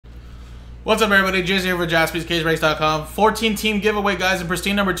What's up, everybody? Jason here for JaspysCaseBreaks.com. 14-team giveaway, guys, and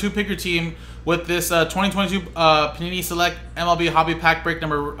Pristine number 2. Pick your team with this 2022 Panini Select MLB Hobby Pack break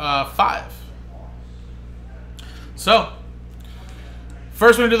number 5. So,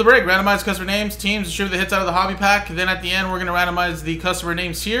 first we're going to do the break. Randomize customer names, teams, distribute the hits out of the hobby pack. Then at the end, we're going to randomize the customer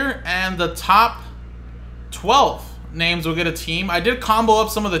names here. And the top 12 names will get a team. I did combo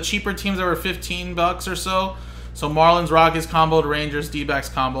up some of the cheaper teams that were 15 bucks or so. So Marlins, Rockies comboed, Rangers, D-backs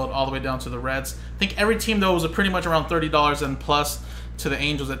comboed, all the way down to the Reds. I think every team, though, was pretty much around $30 and plus to the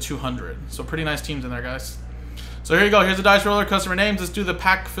Angels at $200. So pretty nice teams in there, guys. So here you go. Here's the dice roller, customer names. Let's do the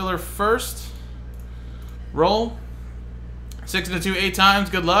pack filler first. Roll. 6 into 2, 8 times.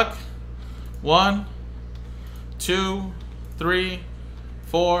 Good luck. 1, 2, 3,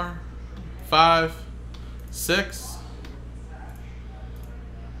 4, 5, 6,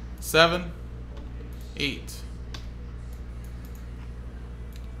 7, 8.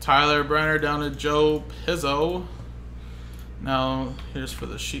 Tyler Brenner down to Joe Pizzo. Now, here's for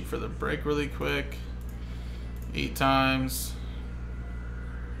the sheet for the break really quick. 8 times.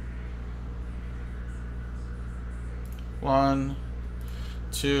 1,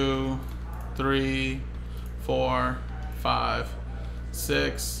 2, 3, 4, 5,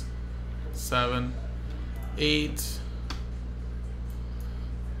 6, 7, 8.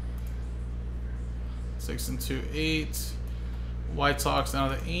 6 and 2, 8. White Sox down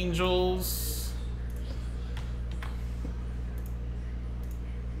to the Angels.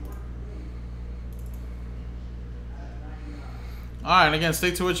 Alright, and again,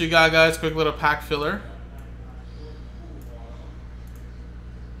 stick to what you got, guys. Quick little pack filler.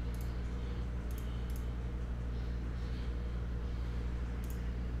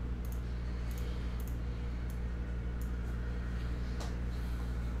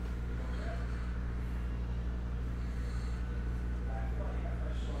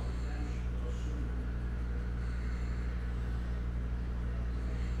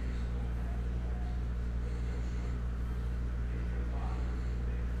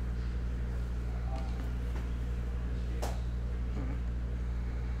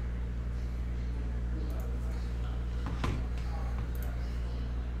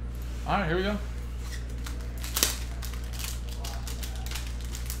 All right, here we go.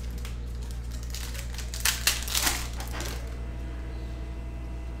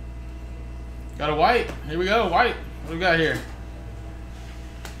 Got a white. Here we go, white. What do we got here?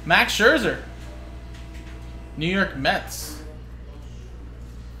 Max Scherzer. New York Mets.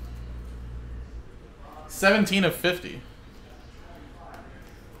 17 of 50.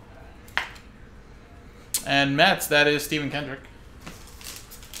 And Mets, that is Stephen Kendrick.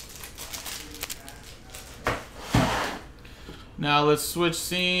 Now let's switch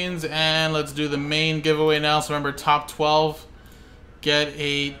scenes and let's do the main giveaway now. So remember, top 12 get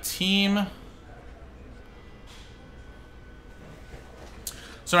a team.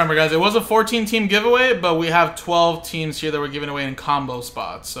 So remember, guys, it was a 14-team giveaway, but we have 12 teams here that we're giving away in combo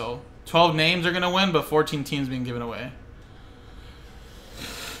spots. So 12 names are going to win, but 14 teams being given away.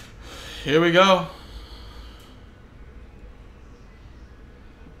 Here we go.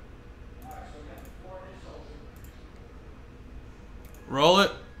 Roll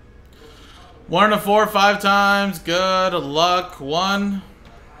it. 1 to 4, 5 times. Good luck. 1,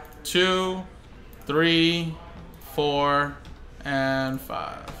 2, 3, 4, and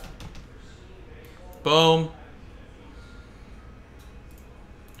 5. Boom.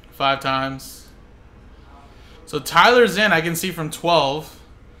 5 times. So Tyler's in, I can see from 12.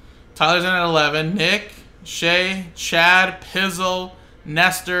 Tyler's in at 11. Nick, Shay, Chad, Pizzle,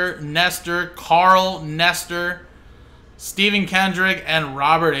 Nestor, Carl, Nestor, Stephen Kendrick, and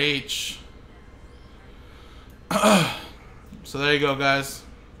Robert H. So there you go, guys.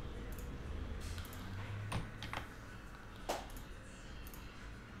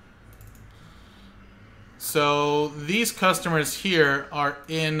 So these customers here are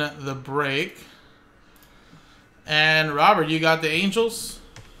in the break. And Robert, you got the Angels.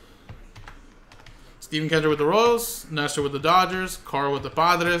 Stephen Kendrick with the Royals. Nestor with the Dodgers. Carl with the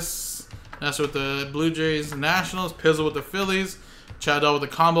Padres. Nestor with the Blue Jays and Nationals. Pizzle with the Phillies. Chad with the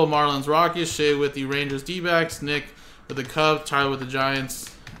combo Marlins Rockies. Shay with the Rangers D-backs. Nick with the Cubs. Tyler with the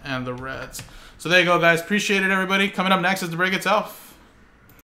Giants and the Reds. So there you go, guys. Appreciate it, everybody. Coming up next is the break itself.